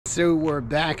So we're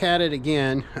back at it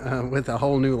again with a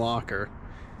whole new locker,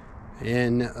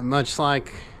 and much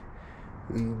like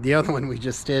the other one we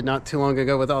just did not too long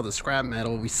ago with all the scrap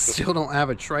metal, we still don't have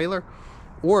a trailer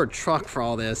or a truck for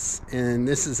all this, and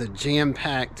this is a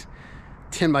jam-packed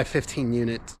 10 by 15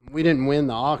 unit. We didn't win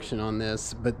the auction on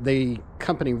this, but the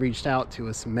company reached out to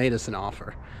us and made us an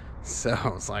offer. So I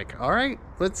was like, all right,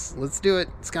 let's do it.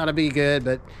 It's got to be good.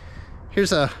 But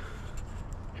here's a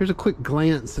quick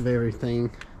glance of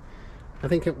everything. I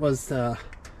think it was a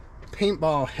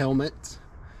paintball helmet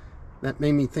that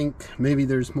made me think maybe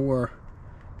there's more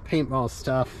paintball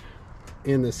stuff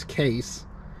in this case.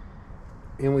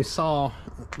 And we saw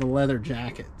the leather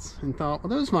jackets and thought,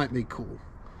 well, those might be cool.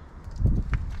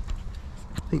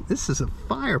 I think this is a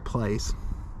fireplace.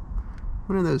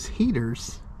 One of those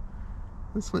heaters.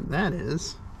 That's what that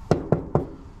is.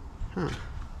 Huh.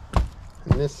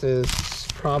 And this is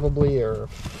probably a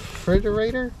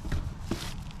refrigerator.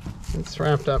 It's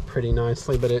wrapped up pretty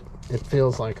nicely, but it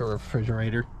feels like a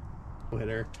refrigerator.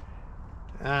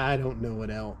 I don't know what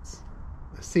else.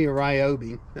 I see a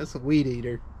Ryobi. That's a weed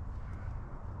eater.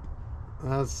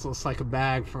 This looks like a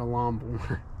bag for a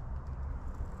lawnmower.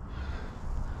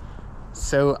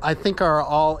 So I think our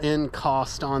all-in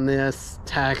cost on this,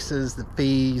 taxes, the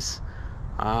fees,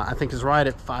 I think is right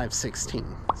at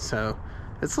 $516. So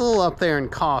it's a little up there in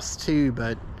cost too,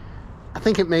 but I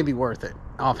think it may be worth it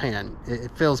offhand. It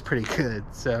feels pretty good.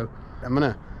 So I'm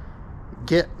gonna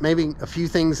get maybe a few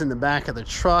things in the back of the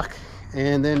truck,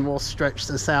 and then we'll stretch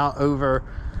this out over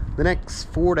the next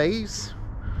 4 days.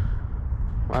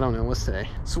 I don't know, what's today?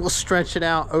 So we'll stretch it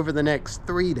out over the next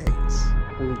 3 days.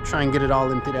 We'll try and get it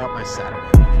all emptied out by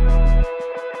Saturday.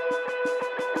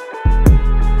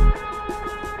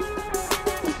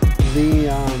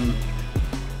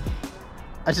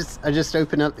 I just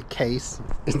opened up the case.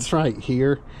 It's right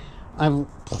here. I've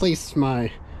placed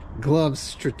my gloves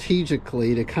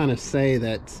strategically to kind of say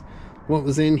that what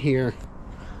was in here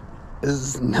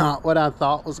is not what I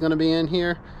thought was going to be in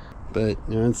here, but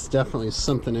you know, it's definitely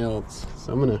something else.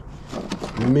 So I'm going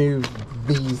to move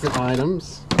these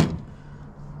items.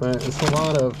 But it's a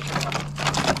lot of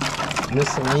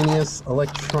miscellaneous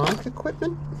electronic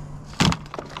equipment,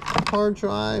 hard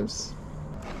drives.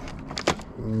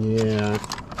 Yeah.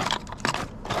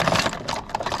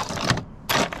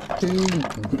 Who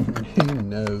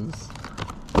knows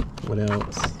what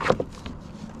else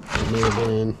it may have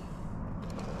been.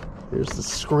 There's the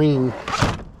screen.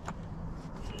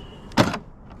 I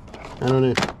don't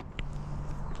know.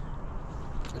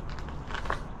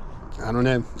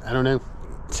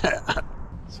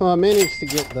 So I managed to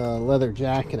get the leather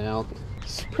jacket out.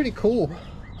 It's pretty cool.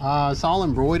 It's all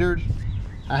embroidered.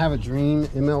 I have a Dream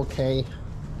MLK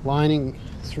lining.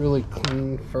 It's really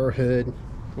clean fur hood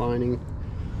lining.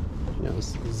 You know, it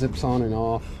zips on and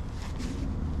off.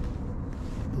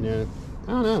 You know,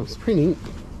 I don't know, it's pretty neat.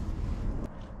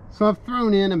 So I've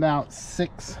thrown in about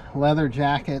 6 leather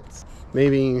jackets,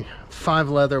 maybe 5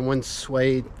 leather, 1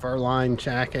 suede fur lined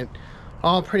jacket.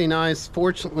 All pretty nice.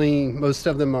 Fortunately, most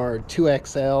of them are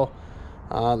 2XL.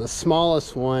 The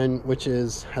smallest one, which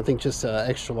is I think just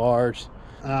extra large.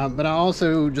 But I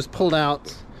also just pulled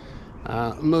out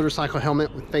a motorcycle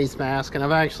helmet with face mask, and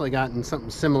I've actually gotten something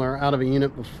similar out of a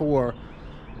unit before,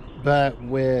 but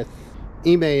with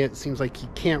eBay it seems like you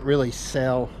can't really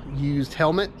sell used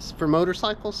helmets for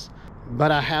motorcycles,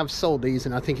 but I have sold these,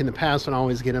 and I think in the past when I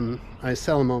always get them, I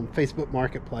sell them on Facebook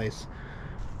Marketplace.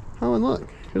 Oh, and look,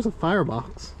 here's a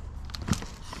firebox.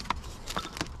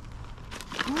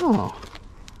 Oh,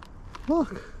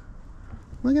 look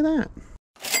at that.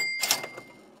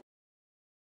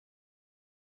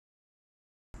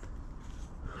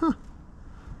 Huh.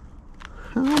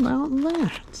 How about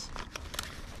that?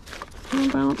 How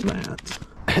about that?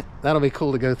 That'll be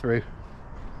cool to go through.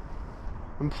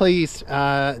 I'm pleased.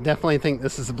 Definitely think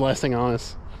this is a blessing on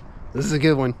us. This is a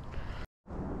good one.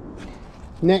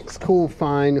 Next cool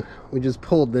find, we just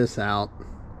pulled this out.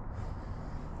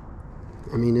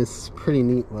 I mean, it's pretty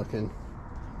neat looking.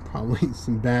 Probably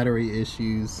some battery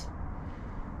issues,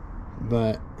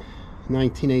 but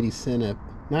 1987,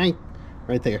 right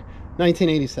there,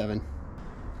 1987.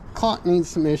 Clock needs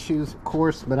some issues, of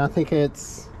course, but I think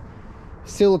it's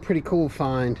still a pretty cool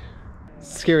find.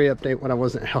 Scary update, what I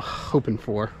wasn't hoping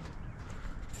for.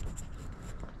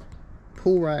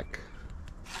 Pool rack,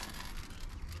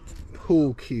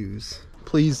 pool cues.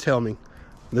 Please tell me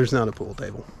there's not a pool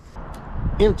table.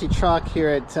 Empty truck here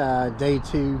at day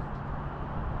 2.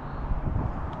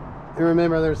 And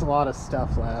remember, there's a lot of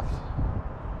stuff left.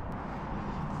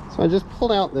 So I just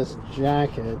pulled out this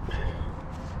jacket.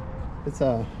 It's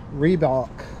a Reebok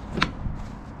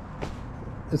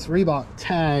this Reebok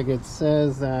tag, it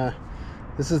says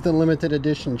this is the limited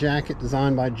edition jacket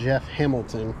designed by Jeff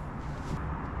Hamilton.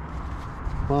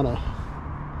 A lot of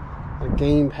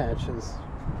game patches.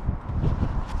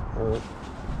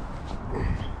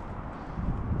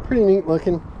 Pretty neat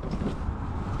looking.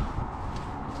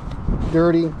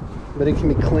 Dirty, but it can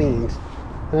be cleaned,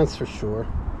 that's for sure.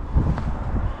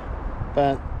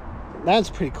 But that's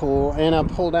pretty cool. And I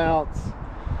pulled out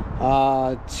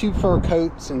 2 fur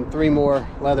coats and 3 more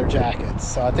leather jackets,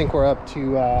 so I think we're up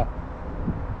to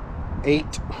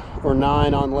 8 or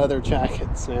 9 on leather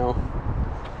jackets now.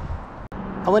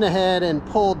 I went ahead and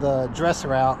pulled the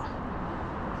dresser out,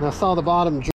 and I saw the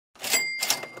bottom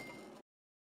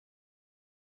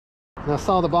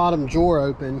drawer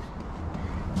open,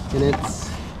 and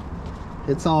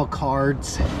it's all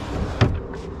cards.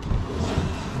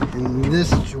 And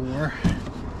this drawer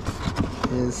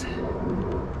is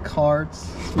cards,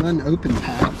 some unopened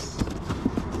packs.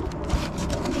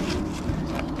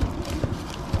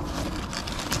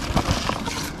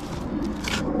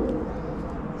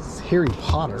 It's Harry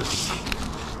Potter.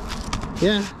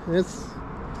 Yeah, it's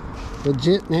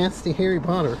legit nasty Harry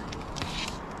Potter.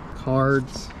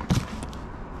 Cards.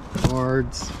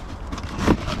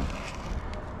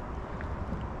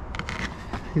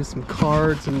 Here's some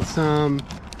cards and some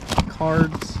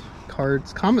cards.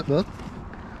 Comic book.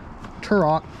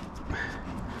 Turok.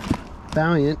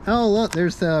 Valiant. Oh, look,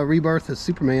 there's the Rebirth of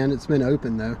Superman. It's been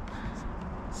opened though.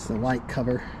 It's the white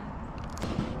cover.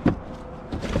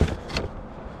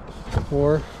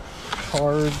 4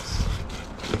 cards.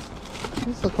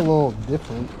 These look a little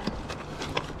different.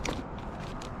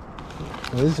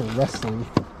 Oh, these are wrestling.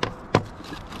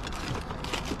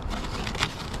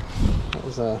 That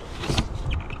was a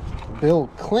Bill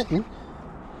Clinton.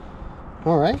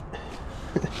 All right.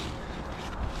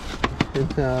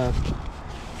 And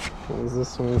what was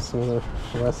this one? Some other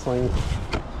wrestling.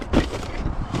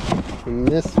 And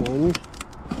this one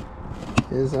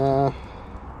is well,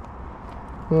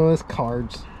 it's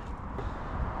cards.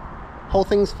 Whole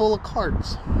thing's full of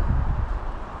cards.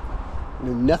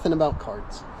 Knew nothing about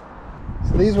cards.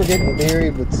 So these were getting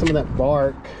buried with some of that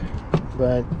bark,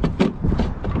 but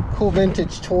cool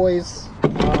vintage toys. You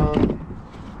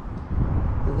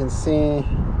can see,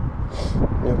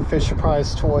 Fisher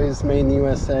Price toys, made in the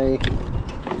USA.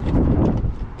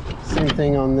 Same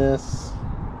thing on this,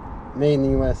 made in the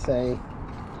USA.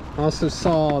 I also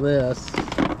saw this.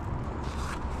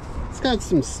 It's got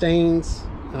some stains.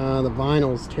 The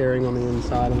vinyl's tearing on the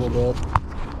inside a little bit.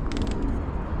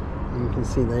 You can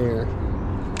see there.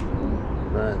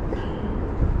 But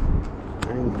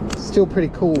still pretty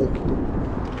cool.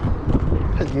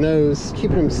 His nose,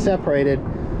 keeping them separated,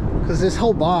 because this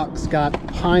whole box got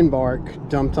pine bark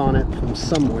dumped on it from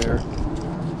somewhere.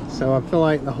 So I feel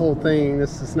like the whole thing,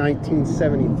 this is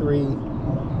 1973,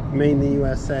 made in the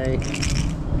USA,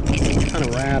 kind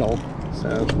of rattle.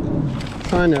 So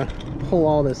trying to pull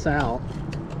all this out.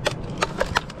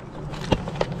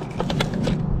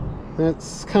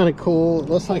 That's kind of cool. It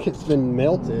looks like it's been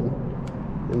melted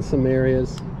in some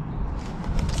areas.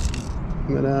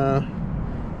 But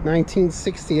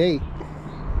 1968,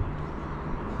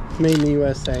 made in the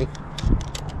USA.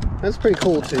 That's pretty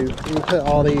cool too. You can put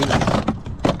all these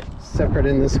separate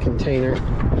in this container.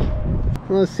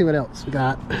 Well, let's see what else we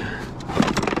got.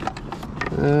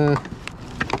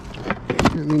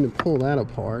 Didn't mean to pull that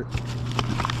apart.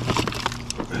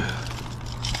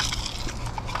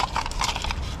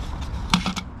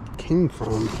 Came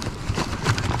from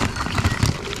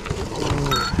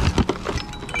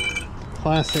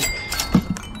classic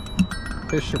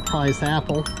Fisher Price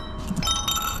apple.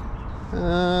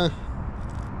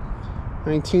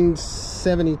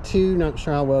 1972, not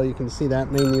sure how well you can see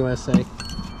that, made in the USA.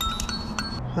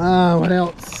 What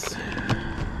else?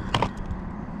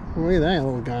 Look at that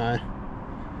little guy.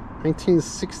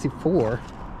 1964.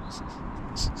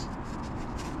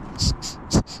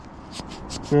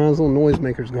 Those little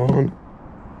noisemakers gone.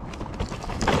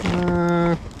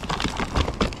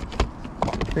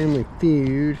 Family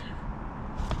Feud.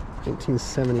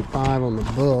 1975 on the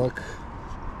book.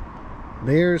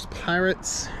 Bears,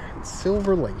 Pirates, and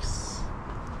Silver Lace.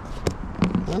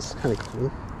 That's kind of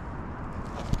cool.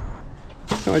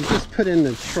 So I just put in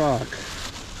the truck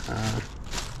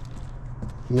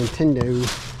Nintendo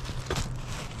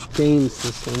game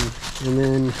system, and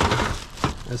then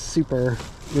a Super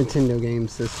Nintendo game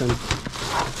system. You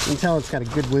can tell it's got a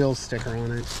Goodwill sticker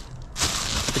on it.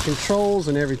 The controls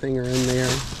and everything are in there.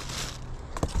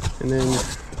 And then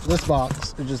this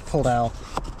box I just pulled out.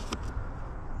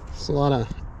 It's a lot of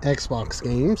Xbox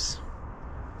games.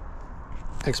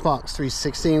 Xbox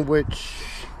 360, which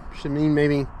should mean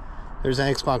maybe There's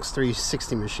an Xbox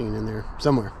 360 machine in there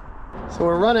somewhere. So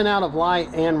we're running out of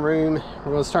light and room.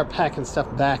 We're gonna start packing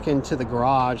stuff back into the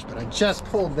garage, but I just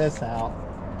pulled this out.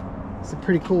 It's a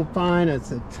pretty cool find.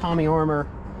 It's a Tommy Armour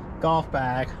golf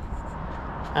bag.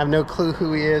 I have no clue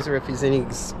who he is or if he's any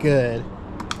good,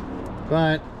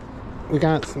 but we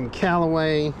got some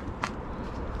Callaway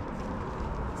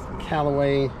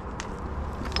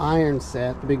iron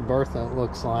set, the Big Bertha it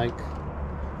looks like.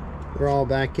 They're all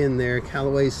back in there.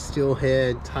 Callaway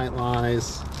Steelhead, Tight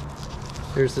Lies.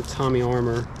 There's the Tommy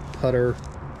Armour putter.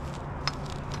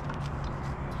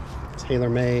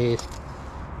 TaylorMade,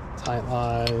 Tight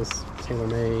Lies,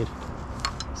 TaylorMade.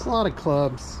 There's a lot of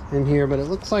clubs in here, but it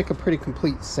looks like a pretty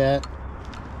complete set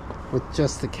with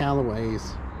just the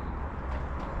Callaways.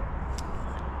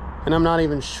 And I'm not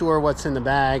even sure what's in the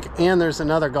bag. And there's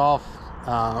another golf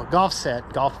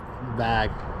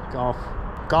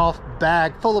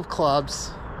bag full of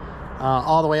clubs,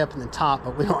 all the way up in the top,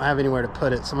 but we don't have anywhere to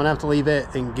put it, so I'm gonna have to leave it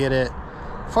and get it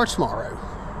for tomorrow.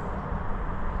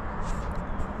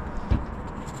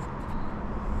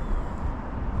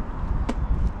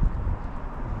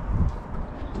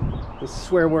 This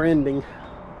is where we're ending.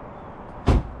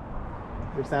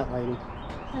 There's that lady.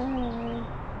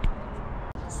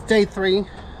 It's day 3,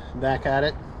 back at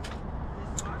it,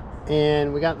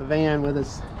 and we got the van with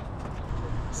us.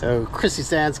 So Chrissy's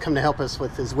dad's come to help us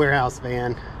with his warehouse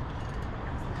van,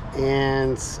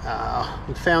 and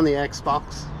we found the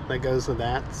Xbox that goes with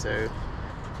that, so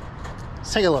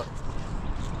let's take a look.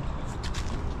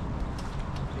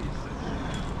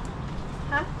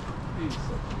 Huh?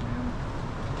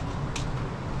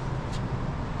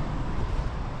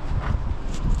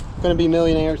 Gonna be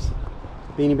millionaires,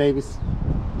 Beanie Babies.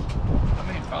 How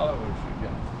many followers you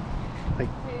got? Like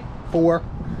 4.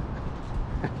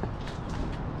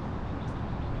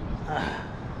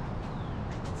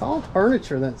 It's all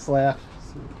furniture that's left.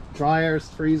 Some dryers,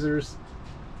 freezers,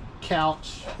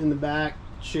 couch in the back,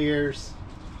 chairs,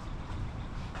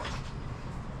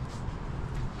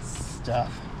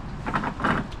 stuff.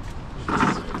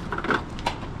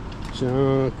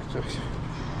 Junk.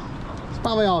 It's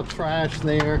probably all trash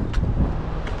there.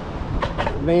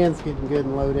 The van's getting good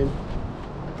and loaded.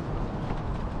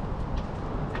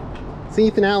 It's the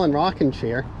Ethan Allen rocking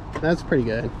chair. That's pretty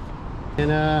good.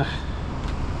 And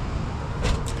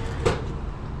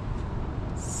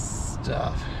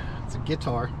stuff. It's a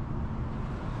guitar.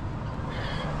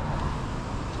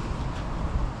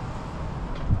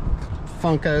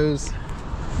 Funkos.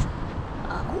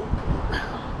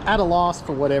 At a loss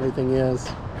for what everything is.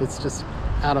 It's just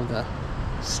out of the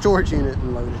storage unit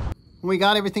and loaded. When we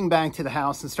got everything back to the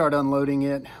house and started unloading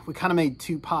it, we kind of made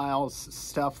 2 piles,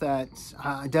 stuff that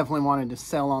I definitely wanted to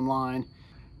sell online.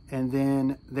 And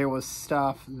then there was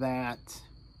stuff that,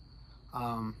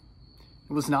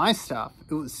 it was nice stuff.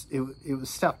 It was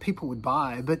stuff people would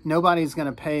buy, but nobody's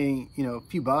gonna pay, you know, a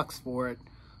few bucks for it,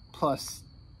 plus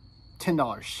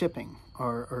 $10 shipping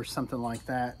or something like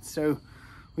that. So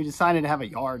we decided to have a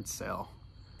yard sale.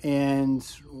 And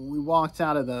we walked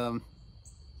out of the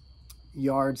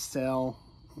yard sale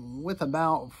with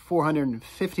about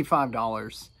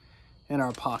 $455 in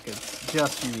our pockets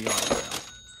just from the yard sale.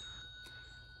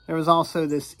 There was also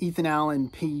this Ethan Allen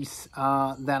piece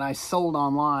that I sold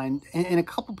online, and a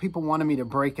couple people wanted me to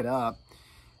break it up.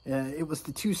 It was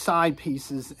the 2 side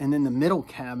pieces and then the middle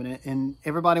cabinet, and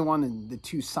everybody wanted the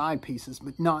 2 side pieces,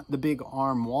 but not the big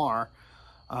armoire.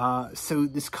 So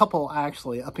this couple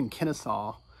actually up in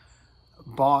Kennesaw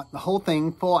bought the whole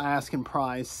thing full asking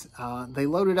price. They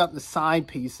loaded up the side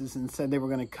pieces and said they were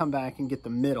going to come back and get the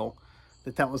middle,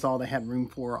 that was all they had room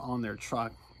for on their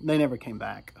truck. They never came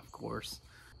back, of course.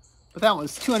 But that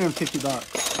was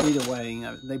 $250 either way.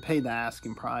 They paid the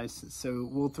asking price, so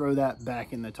we'll throw that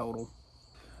back in the total.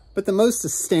 But the most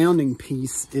astounding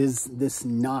piece is this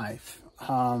knife.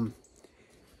 And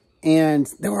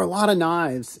there were a lot of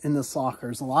knives in this locker.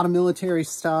 There's a lot of military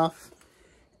stuff.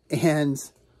 And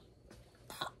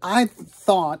I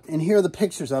thought, and here are the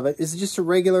pictures of it, is just a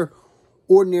regular,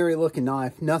 ordinary looking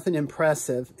knife. Nothing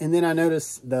impressive. And then I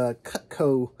noticed the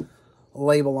Cutco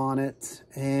label on it.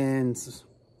 And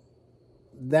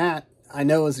that I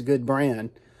know is a good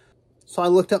brand. So I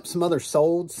looked up some other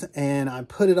solds and I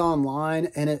put it online,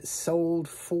 and it sold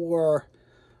for,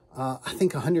 I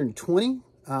think 120.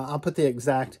 I'll put the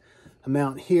exact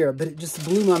amount here, but it just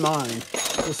blew my mind.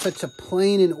 It was such a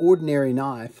plain and ordinary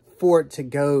knife for it to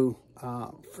go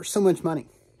for so much money.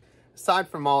 Aside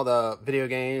from all the video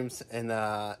games and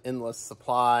the endless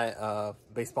supply of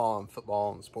baseball and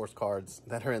football and sports cards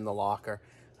that are in the locker,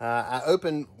 I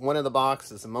opened one of the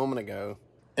boxes a moment ago,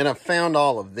 and I found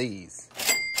all of these.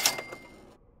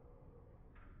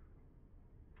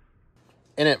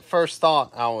 And at first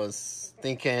thought, I was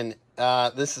thinking,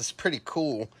 this is pretty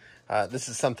cool. This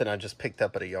is something I just picked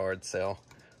up at a yard sale.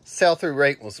 Sell-through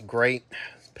rate was great.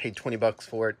 Paid 20 bucks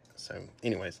for it. So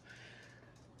anyways.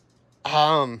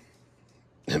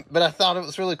 But I thought it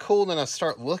was really cool. Then I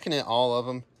start looking at all of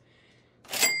them.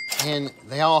 And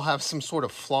they all have some sort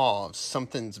of flaw.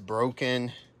 Something's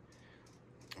broken.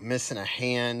 Missing a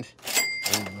hand.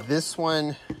 And this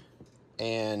one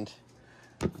and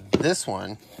this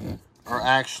one are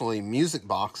actually music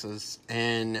boxes.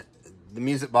 And the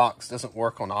music box doesn't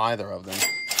work on either of them.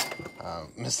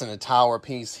 Missing a tower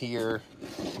piece here.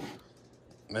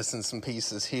 Missing some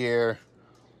pieces here.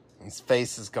 His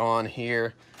face is gone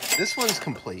here. This one's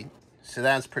complete, so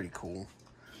that's pretty cool.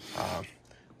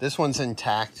 This one's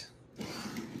intact,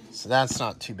 so that's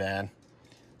not too bad.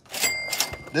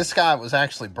 This guy was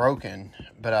actually broken,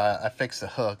 but I fixed the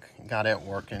hook, got it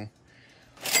working.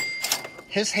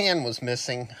 His hand was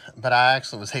missing, but I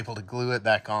actually was able to glue it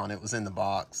back on. It was in the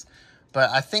box.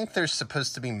 But I think there's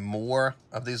supposed to be more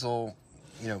of these little,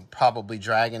 you know, probably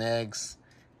dragon eggs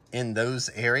in those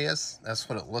areas. That's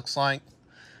what it looks like.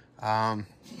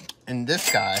 And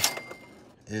this guy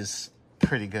is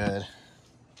pretty good.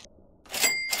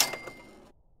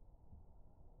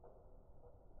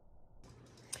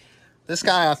 This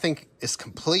guy, I think, is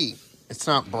complete. It's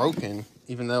not broken,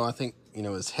 even though I think, you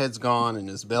know, his head's gone and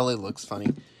his belly looks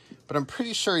funny. But I'm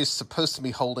pretty sure he's supposed to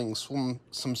be holding some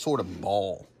sort of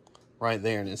ball right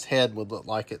there, and his head would look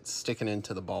like it's sticking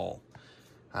into the ball.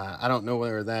 I don't know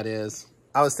where that is.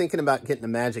 I was thinking about getting a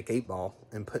Magic 8 Ball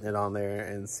and putting it on there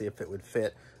and see if it would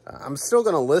fit. I'm still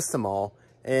going to list them all,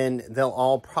 and they'll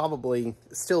all probably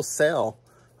still sell,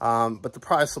 but the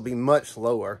price will be much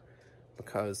lower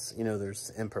because, you know,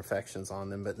 there's imperfections on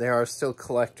them. But there are still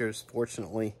collectors,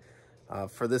 fortunately,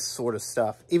 for this sort of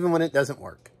stuff, even when it doesn't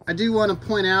work. I do want to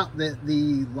point out that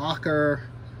the locker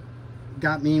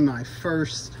got me my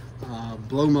first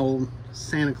blow mold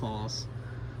Santa Claus.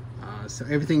 So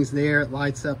everything's there, it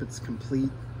lights up, it's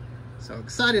complete. So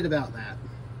excited about that.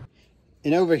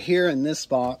 And over here in this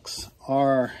box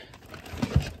are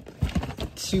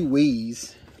 2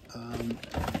 Wii's.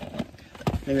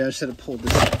 Maybe I should have pulled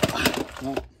this up.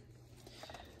 Well,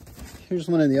 here's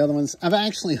one of the other ones. I've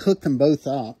actually hooked them both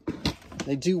up.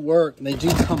 They do work, they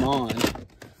do come on.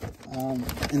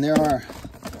 And there are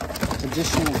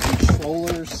additional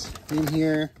controllers in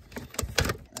here.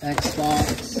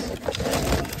 Xbox.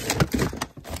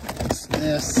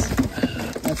 This.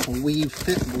 That's a Wii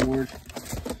Fit board.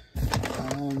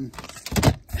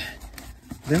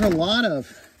 There are a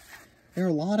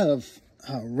lot of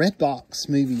Redbox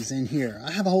movies in here.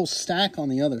 I have a whole stack on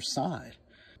the other side.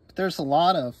 But there's a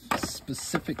lot of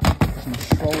specific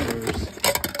controllers,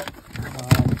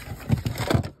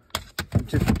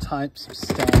 different types of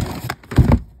stuff.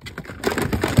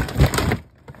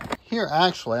 Here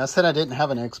actually, I said I didn't have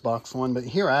an Xbox One, but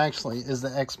here actually is the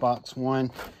Xbox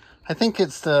One. I think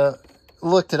it's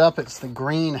looked it up, it's the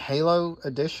green Halo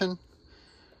edition.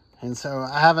 And so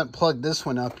I haven't plugged this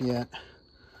one up yet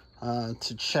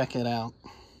to check it out.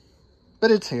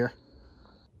 But it's here.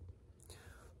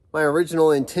 My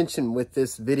original intention with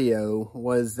this video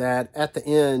was that at the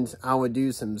end, I would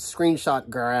do some screenshot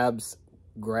grabs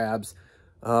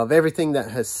of everything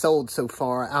that has sold so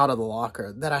far out of the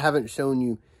locker that I haven't shown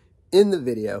you in the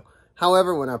video.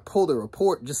 However, when I pulled a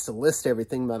report just to list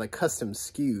everything by the custom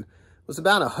SKU, it was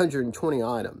about 120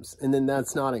 items. And then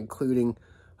that's not including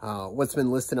what's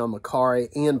been listed on Mercari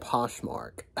and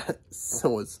Poshmark.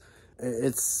 So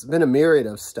it's been a myriad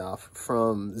of stuff,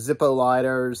 from Zippo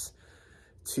lighters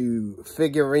to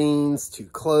figurines to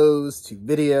clothes to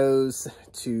videos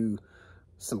to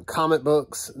some comic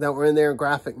books that were in there,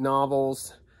 graphic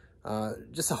novels,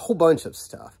 just a whole bunch of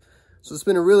stuff. So it's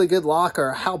been a really good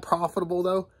locker. How profitable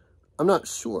though? I'm not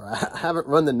sure. I haven't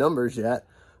run the numbers yet.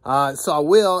 So I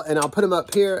will, and I'll put them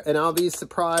up here, and I'll be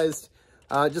surprised,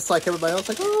 just like everybody else,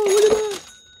 like, oh, look at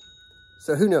that.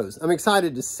 So who knows? I'm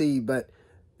excited to see, but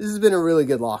this has been a really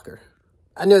good locker.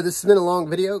 I know this has been a long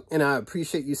video, and I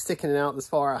appreciate you sticking it out this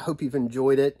far. I hope you've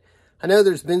enjoyed it. I know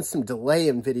there's been some delay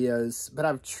in videos, but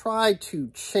I've tried to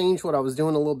change what I was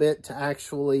doing a little bit to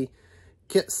actually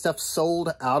get stuff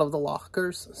sold out of the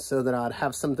lockers so that I'd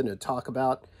have something to talk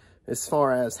about as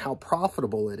far as how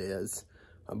profitable it is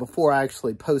before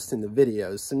actually posting the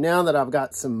videos. So now that I've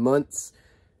got some months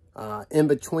in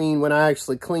between when I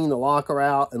actually clean the locker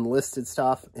out and listed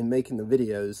stuff and making the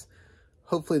videos,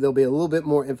 hopefully there'll be a little bit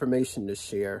more information to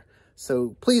share.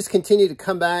 So please continue to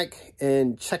come back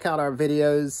and check out our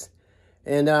videos,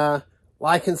 and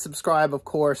like and subscribe, of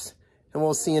course, and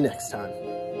we'll see you next time.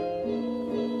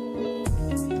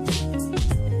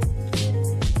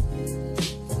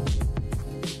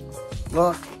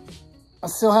 Look, I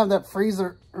still have that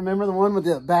freezer. Remember the one with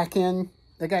the back end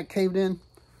that got caved in?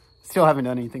 Still haven't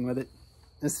done anything with it.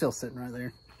 It's still sitting right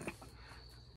there.